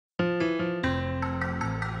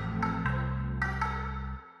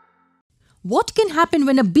What can happen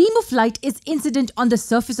when a beam of light is incident on the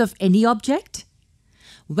surface of any object?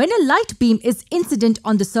 When a light beam is incident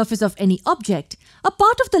on the surface of any object, a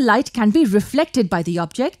part of the light can be reflected by the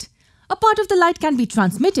object, a part of the light can be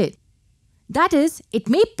transmitted. That is, it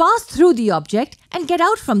may pass through the object and get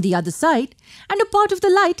out from the other side, and a part of the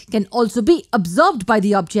light can also be absorbed by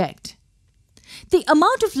the object. The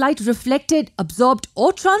amount of light reflected, absorbed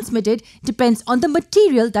or transmitted depends on the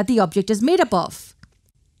material that the object is made up of.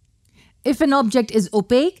 If an object is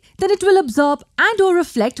opaque, then it will absorb and/or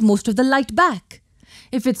reflect most of the light back.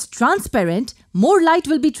 If it's transparent, more light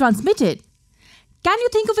will be transmitted. Can you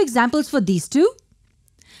think of examples for these two?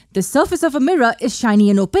 The surface of a mirror is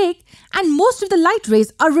shiny and opaque, and most of the light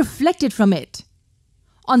rays are reflected from it.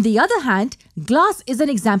 On the other hand, glass is an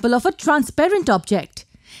example of a transparent object.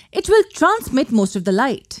 It will transmit most of the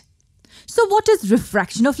light. So what is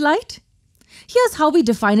refraction of light? Here's how we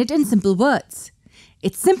define it in simple words.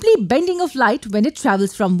 It's simply bending of light when it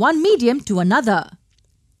travels from one medium to another.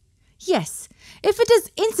 Yes, if it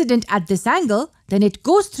is incident at this angle, then it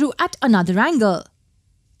goes through at another angle.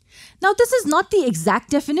 Now this is not the exact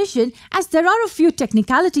definition as there are a few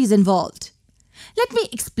technicalities involved. Let me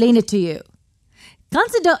explain it to you.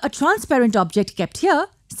 Consider a transparent object kept here,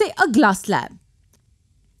 say a glass slab.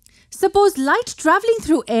 Suppose light travelling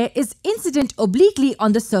through air is incident obliquely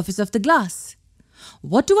on the surface of the glass.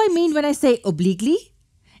 What do I mean when I say obliquely?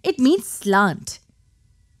 It means slant.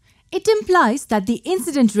 It implies that the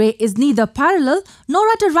incident ray is neither parallel nor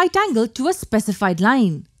at a right angle to a specified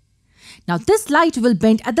line. Now this light will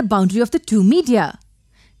bend at the boundary of the two media.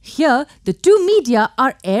 Here, the two media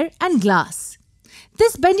are air and glass.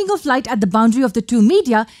 This bending of light at the boundary of the two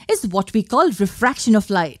media is what we call refraction of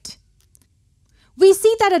light. We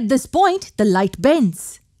see that at this point, the light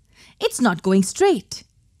bends. It's not going straight.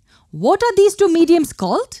 What are these two mediums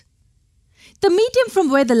called? The medium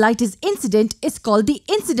from where the light is incident is called the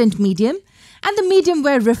incident medium, and the medium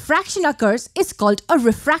where refraction occurs is called a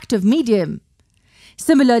refractive medium.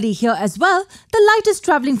 Similarly here as well, the light is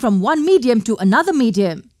travelling from one medium to another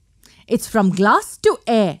medium. It's from glass to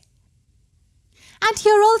air. And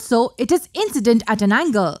here also it is incident at an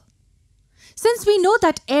angle. Since we know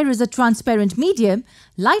that air is a transparent medium,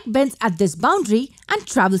 light bends at this boundary and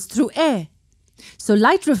travels through air. So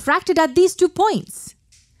light refracted at these 2 points.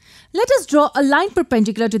 Let us draw a line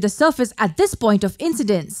perpendicular to the surface at this point of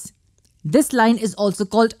incidence. This line is also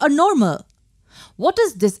called a normal. What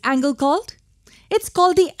is this angle called? It's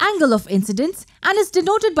called the angle of incidence and is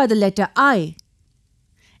denoted by the letter I.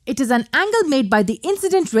 It is an angle made by the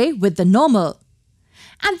incident ray with the normal.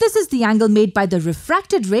 And this is the angle made by the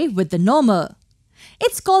refracted ray with the normal.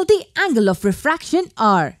 It's called the angle of refraction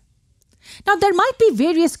R. Now there might be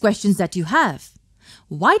various questions that you have.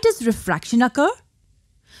 Why does refraction occur?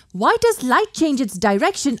 Why does light change its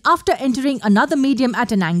direction after entering another medium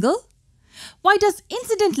at an angle? Why does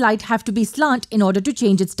incident light have to be slant in order to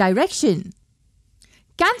change its direction?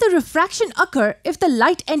 Can the refraction occur if the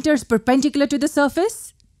light enters perpendicular to the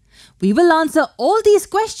surface? We will answer all these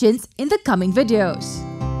questions in the coming videos.